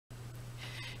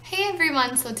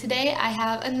everyone, so today I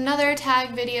have another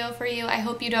tag video for you. I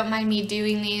hope you don't mind me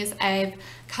doing these. I've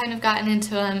kind of gotten into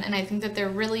them and I think that they're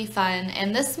really fun,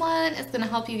 and this one is going to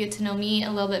help you get to know me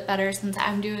a little bit better since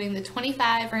I'm doing the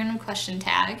 25 random question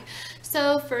tag.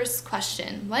 So first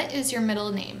question, what is your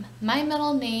middle name? My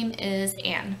middle name is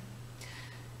Ann.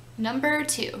 Number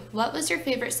 2, what was your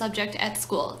favorite subject at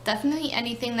school? Definitely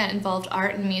anything that involved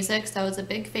art and music, so I was a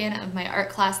big fan of my art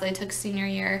class that I took senior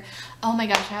year. Oh my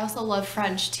gosh, I also love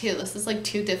French too. This is like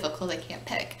too difficult, I can't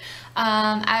pick.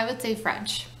 I would say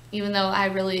French, even though I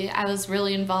was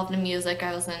really involved in music.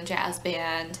 I was in jazz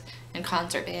band and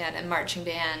concert band and marching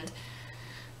band.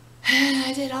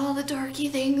 I did all the dorky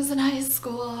things in high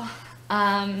school.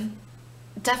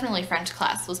 Definitely French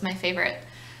class was my favorite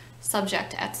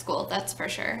subject at school, that's for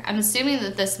sure. I'm assuming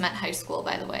that this meant high school,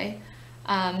 by the way.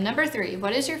 Number 3,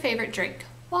 what is your favorite drink?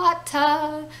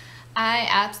 Water. I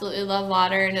absolutely love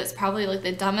water, and it's probably like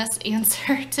the dumbest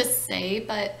answer to say,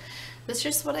 but that's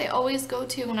just what I always go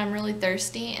to when I'm really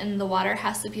thirsty, and the water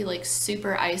has to be like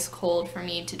super ice cold for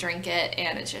me to drink it,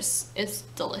 and it's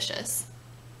delicious.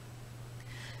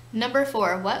 Number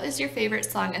 4, what is your favorite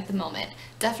song at the moment?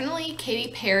 Definitely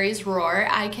Katy Perry's Roar.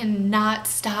 I cannot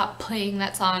stop playing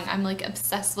that song. I'm like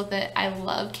obsessed with it. I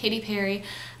love Katy Perry.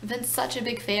 I've been such a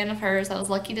big fan of hers. I was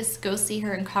lucky to go see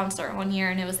her in concert one year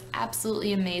and it was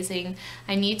absolutely amazing.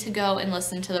 I need to go and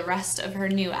listen to the rest of her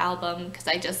new album because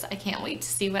I can't wait to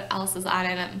see what else is on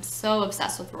it. I'm so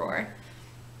obsessed with Roar.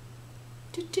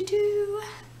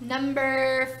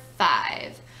 Number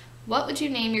 5. What would you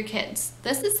name your kids?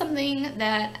 This is something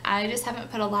that I just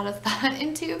haven't put a lot of thought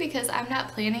into because I'm not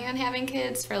planning on having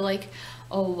kids for like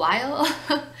a while.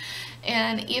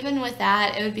 And even with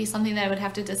that, it would be something that I would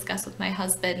have to discuss with my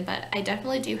husband, but I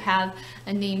definitely do have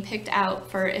a name picked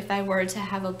out for if I were to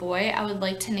have a boy. I would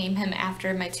like to name him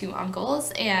after my 2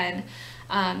 uncles, and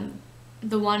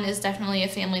the one is definitely a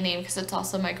family name because it's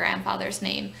also my grandfather's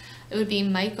name. It would be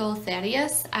Michael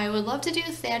Thaddeus. I would love to do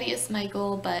Thaddeus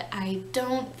Michael, but I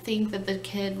don't think that the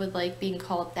kid would like being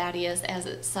called Thaddeus as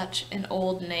it's such an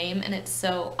old name and it's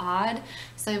so odd.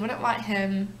 So I wouldn't want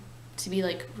him to be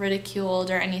like ridiculed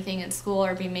or anything in school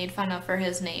or be made fun of for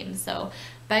his name. So,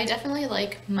 but I definitely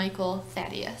like Michael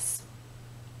Thaddeus.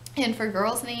 And for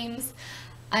girls' names,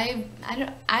 I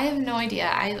have no idea.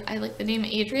 I like the name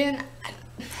Adrian.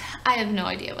 I have no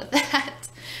idea what that.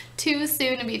 Too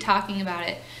soon to be talking about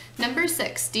it. Number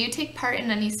 6, do you take part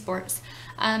in any sports?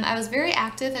 I was very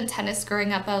active in tennis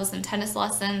growing up. I was in tennis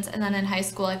lessons, and then in high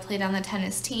school I played on the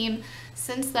tennis team.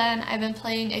 Since then I've been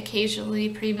playing occasionally,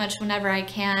 pretty much whenever I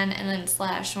can, and then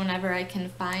 / whenever I can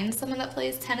find someone that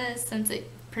plays tennis, since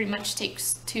it pretty much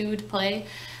takes 2 to play.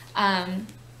 And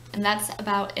that's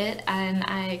about it. And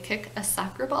I kick a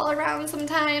soccer ball around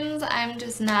sometimes. I'm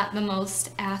just not the most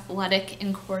athletic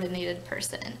and coordinated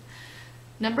person.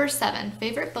 Number 7,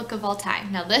 favorite book of all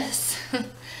time. Now this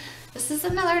is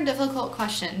another difficult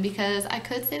question because I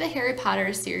could say the Harry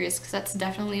Potter series because that's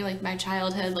definitely like my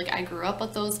childhood. Like I grew up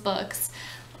with those books.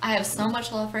 I have so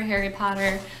much love for Harry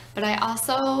Potter, but I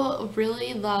also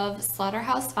really love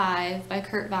Slaughterhouse-Five by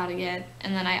Kurt Vonnegut,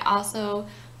 and then I also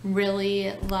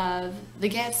really love The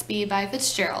Gatsby by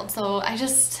Fitzgerald. So I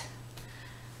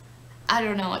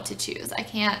don't know what to choose. I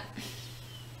can't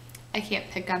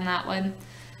pick on that one.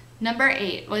 Number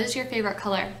 8, what is your favorite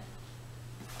color?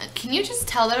 Can you just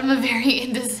tell that I'm a very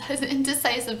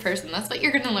indecisive person? That's what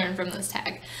you're going to learn from this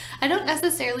tag. I don't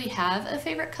necessarily have a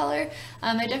favorite color.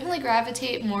 I definitely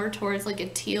gravitate more towards like a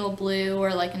teal blue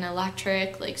or like an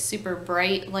electric, like super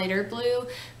bright, lighter blue.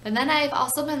 But then I've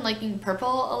also been liking purple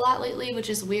a lot lately,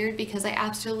 which is weird because I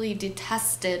absolutely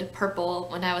detested purple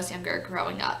when I was younger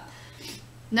growing up.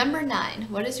 Number 9,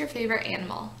 what is your favorite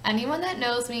animal? Anyone that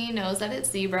knows me knows that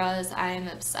it's zebras. I am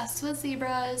obsessed with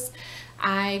zebras.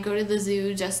 I go to the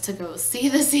zoo just to go see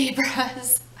the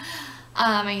zebras.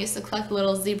 I used to collect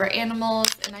little zebra animals,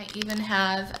 and I even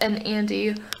have an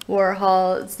Andy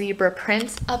Warhol zebra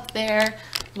print up there,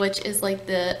 which is like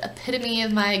the epitome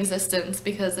of my existence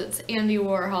because it's Andy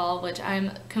Warhol, which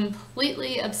I'm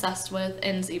completely obsessed with,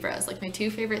 and zebras. Like my 2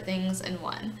 favorite things in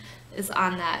one is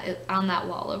on that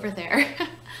wall over there.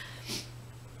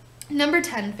 Number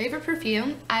 10, favorite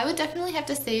perfume. I would definitely have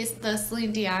to say the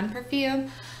Celine Dion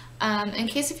perfume. In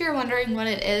case if you're wondering what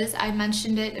it is, I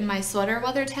mentioned it in my sweater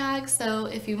weather tag, so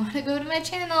if you want to go to my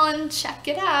channel and check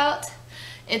it out,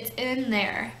 it's in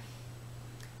there.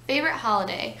 Favorite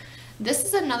holiday. This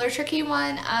is another tricky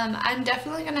one. I'm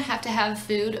definitely gonna have to have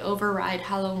food override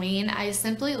Halloween. I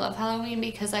simply love Halloween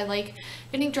because I like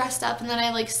getting dressed up, and then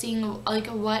I like seeing like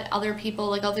what other people,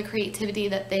 like all the creativity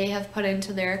that they have put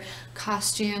into their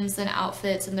costumes and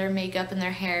outfits and their makeup and their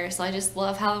hair. So I just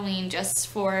love Halloween just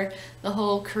for the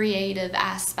whole creative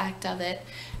aspect of it.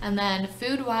 And then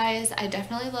food wise, I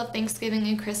definitely love Thanksgiving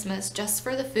and Christmas just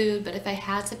for the food, but if I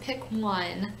had to pick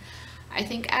one, I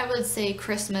think I would say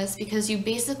Christmas, because you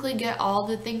basically get all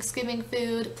the Thanksgiving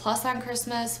food, plus on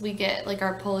Christmas we get like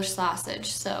our Polish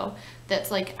sausage, so that's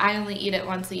like, I only eat it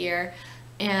once a year,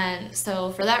 and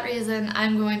so for that reason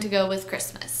I'm going to go with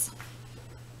Christmas.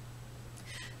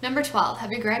 Number 12,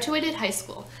 have you graduated high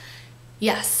school?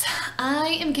 Yes,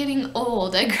 I am getting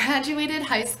old. I graduated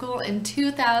high school in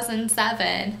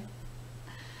 2007.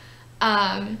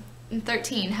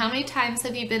 13, how many times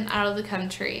have you been out of the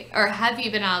country? Or have you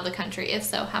been out of the country? If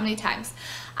so, how many times?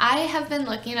 I have been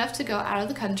lucky enough to go out of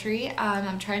the country.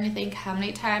 I'm trying to think how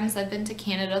many times I've been to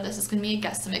Canada. This is going to be a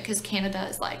guesstimate because Canada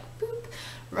is like, boop,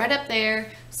 right up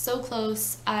there, so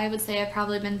close. I would say I've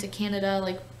probably been to Canada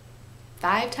like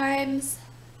 5 times,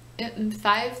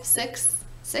 5,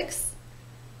 6,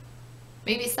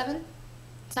 maybe 7,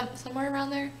 somewhere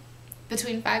around there,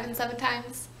 between 5 and 7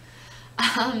 times.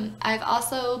 I've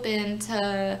also been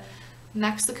to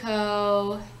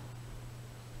Mexico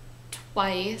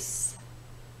twice.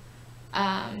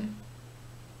 Yeah,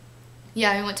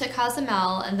 I went to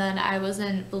Cozumel, and then I was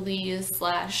in Belize /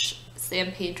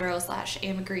 San Pedro /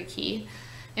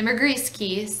 Ambergris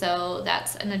Key, so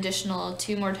that's an additional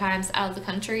 2 more times out of the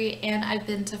country. And I've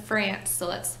been to France, so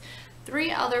that's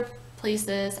 3 other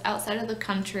places outside of the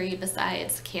country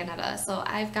besides Canada. So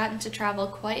I've gotten to travel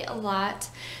quite a lot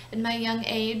in my young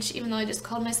age, even though I just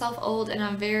called myself old, and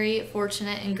I'm very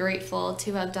fortunate and grateful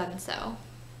to have done so.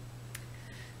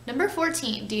 Number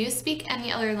 14, do you speak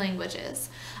any other languages?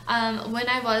 When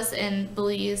I was in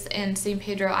Belize and San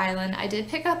Pedro Island, I did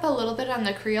pick up a little bit on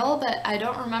the Creole, but I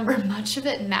don't remember much of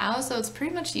it now, so it's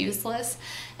pretty much useless.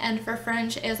 And for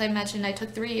French, as I mentioned, I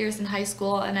took 3 years in high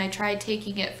school, and I tried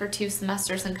taking it for 2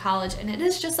 semesters in college, and it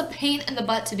is just a pain in the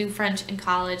butt to do French in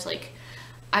college. Like,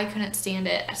 I couldn't stand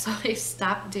it, so I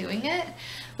stopped doing it,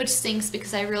 which stinks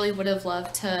because I really would have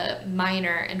loved to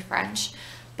minor in French.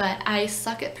 But I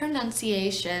suck at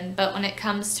pronunciation, but when it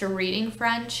comes to reading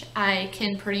French, I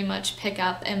can pretty much pick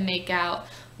up and make out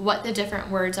what the different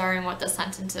words are and what the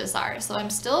sentences are. So I'm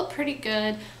still pretty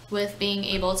good with being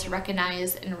able to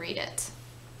recognize and read it.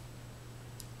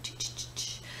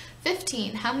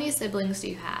 15, how many siblings do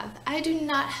you have? I do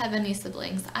not have any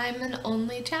siblings. I'm an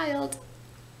only child.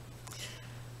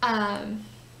 Number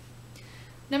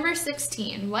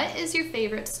 16, what is your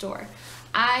favorite store?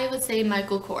 I would say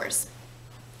Michael Kors.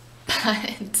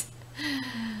 But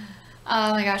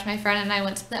oh my gosh, my friend and I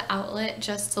went to the outlet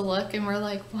just to look, and we're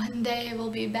like, one day we'll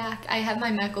be back. I have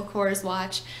my Michael Kors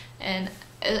watch, and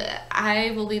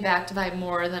I will be back to buy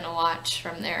more than a watch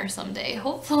from there someday.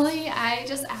 Hopefully. I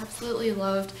just absolutely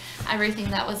loved everything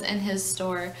that was in his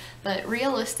store, but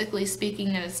realistically speaking,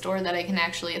 in a store that I can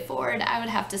actually afford, I would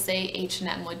have to say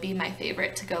H&M would be my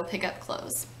favorite to go pick up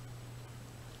clothes.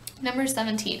 Number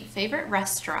 17, favorite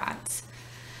restaurant.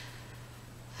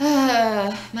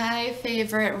 My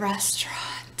favorite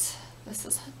restaurant. This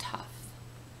is tough.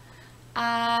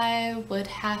 I would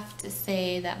have to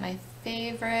say that my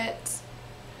favorite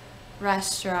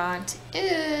restaurant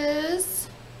is...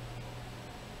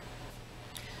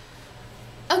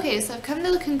 Okay, so I've come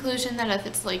to the conclusion that if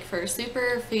it's like for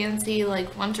super fancy,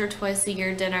 like once or twice a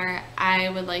year dinner, I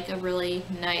would like a really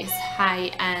nice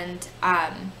high-end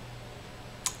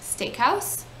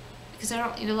steakhouse, because I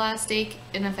don't eat a lot of steak,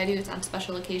 and if I do, it's on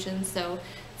special occasions. So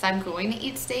if I'm going to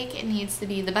eat steak, it needs to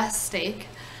be the best steak.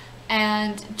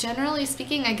 And generally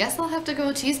speaking, I guess I'll have to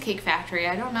go Cheesecake Factory.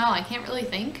 I don't know, I can't really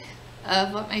think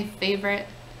of what my favorite,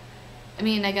 I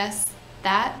mean, I guess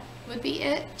that would be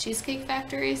it, Cheesecake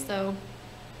Factory. So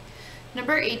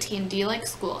number 18, do you like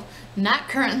school? Not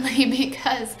currently,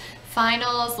 because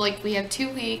finals, like we have 2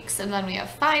 weeks and then we have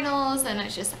finals, and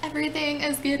it's just, everything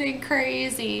is getting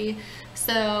crazy.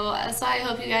 So I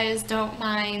hope you guys don't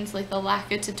mind like the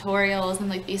lack of tutorials and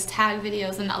like these tag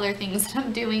videos and other things that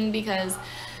I'm doing, because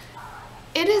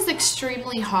it is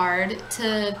extremely hard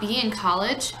to be in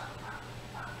college.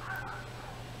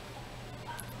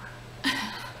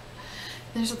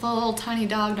 There's a little tiny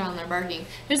dog down there barking.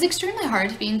 It's extremely hard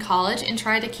to be in college and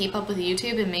try to keep up with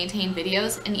YouTube and maintain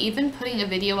videos, and even putting a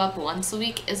video up once a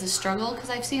week is a struggle, because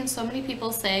I've seen so many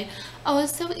people say, oh,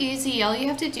 it's so easy, all you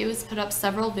have to do is put up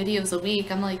several videos a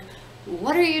week. I'm like,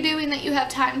 what are you doing that you have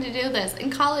time to do this? In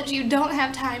college, you don't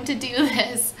have time to do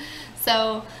this.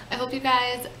 So I hope you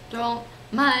guys don't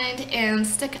mind and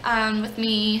stick on with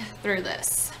me through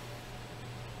this.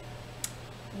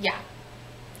 Yeah.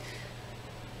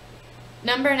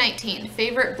 Number 19,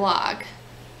 favorite blog.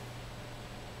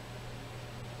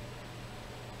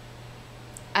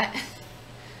 I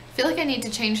feel like I need to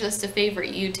change this to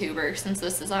favorite YouTuber since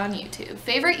this is on YouTube.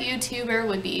 Favorite YouTuber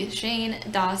would be Shane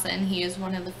Dawson. He is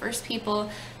one of the first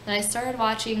people that I started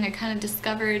watching. I kind of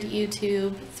discovered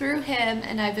YouTube through him,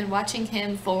 and I've been watching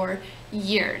him for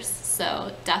years.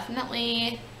 So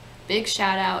definitely big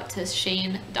shout out to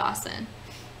Shane Dawson.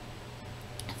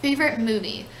 Favorite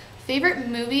movie. Favorite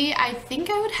movie, I think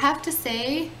I would have to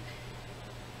say,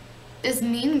 is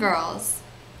Mean Girls.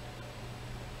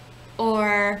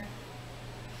 Or,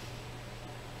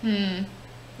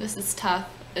 this is tough,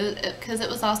 because it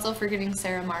was also Forgetting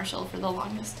Sarah Marshall for the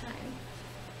longest time.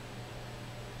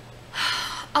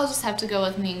 I'll just have to go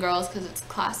with Mean Girls because it's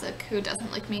classic. Who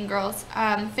doesn't like Mean Girls?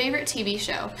 Favorite TV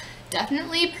show?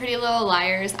 Definitely Pretty Little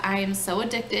Liars. I am so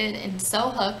addicted and so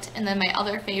hooked. And then my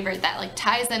other favorite that like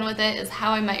ties in with it is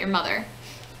How I Met Your Mother.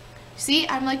 See,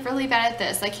 I'm like really bad at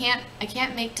this. I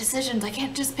can't make decisions. I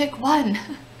can't just pick one.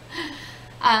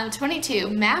 22,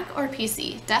 Mac or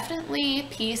PC? Definitely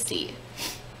PC.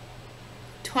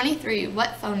 23,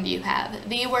 what phone do you have?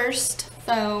 The worst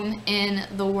phone in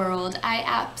the world. I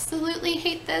absolutely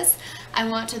hate this. I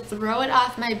want to throw it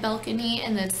off my balcony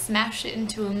and then smash it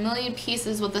into a million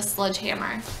pieces with a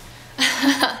sledgehammer.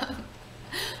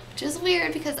 Which is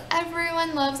weird because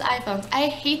everyone loves iPhones. I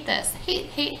hate this.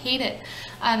 Hate it.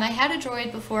 I had a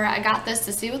Droid before I got this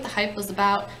to see what the hype was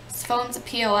about. This phone's a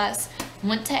POS.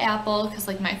 Went to Apple because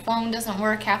like my phone doesn't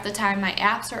work half the time. My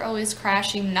apps are always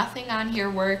crashing. Nothing on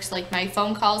here works. Like my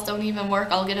phone calls don't even work.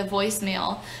 I'll get a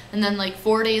voicemail and then like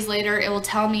 4 days later it will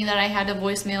tell me that I had a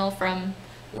voicemail from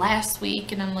last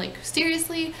week and I'm like,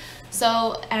 seriously?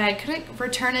 So, and I couldn't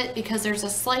return it because there's a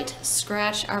slight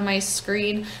scratch on my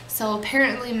screen. So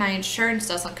apparently my insurance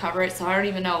doesn't cover it. So I don't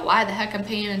even know why the heck I'm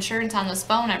paying insurance on this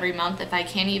phone every month if I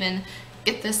can't even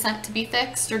get this sent to be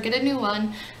fixed or get a new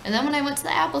one. And then when I went to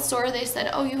the Apple store, they said,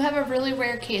 oh, you have a really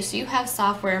rare case. You have a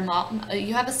software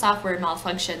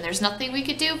malfunction. There's nothing we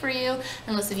could do for you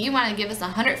unless if you want to give us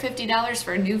 $150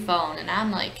 for a new phone. And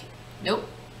I'm like, nope.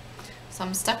 So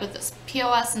I'm stuck with this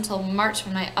POS until March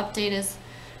when my update is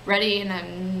ready, and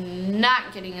I'm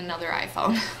not getting another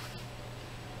iPhone.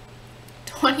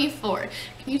 24.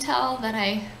 Can you tell that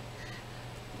I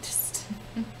just...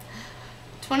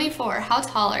 24. How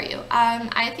tall are you?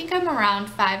 I think I'm around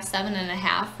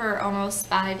 5'7.5" or almost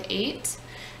 5'8".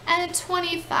 And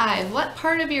 25. What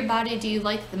part of your body do you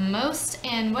like the most,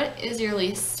 and what is your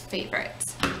least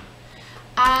favorite?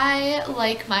 I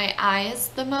like my eyes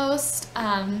the most,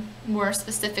 more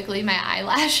specifically my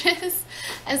eyelashes.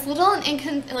 As little and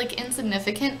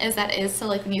insignificant as that is to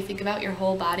like when you think about your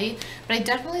whole body, but I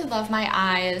definitely love my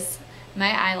eyes, my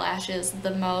eyelashes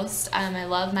the most. I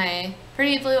love my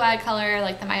pretty blue eye color. I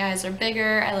like that my eyes are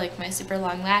bigger. I like my super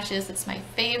long lashes. It's my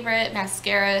favorite.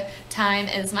 Mascara time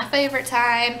is my favorite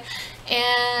time.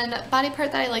 And body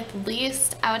part that I like the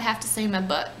least, I would have to say my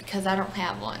butt because I don't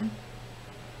have one.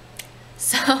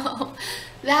 So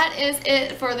that is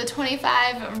it for the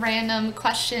 25 random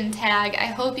question tag. I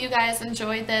hope you guys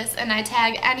enjoyed this, and I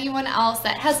tag anyone else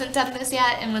that hasn't done this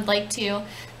yet and would like to. And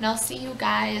I'll see you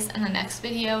guys in the next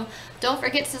video. Don't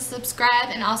forget to subscribe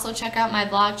and also check out my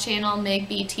vlog channel,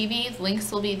 MakeupByMegB TV.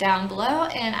 Links will be down below,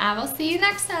 and I will see you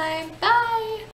next time. Bye!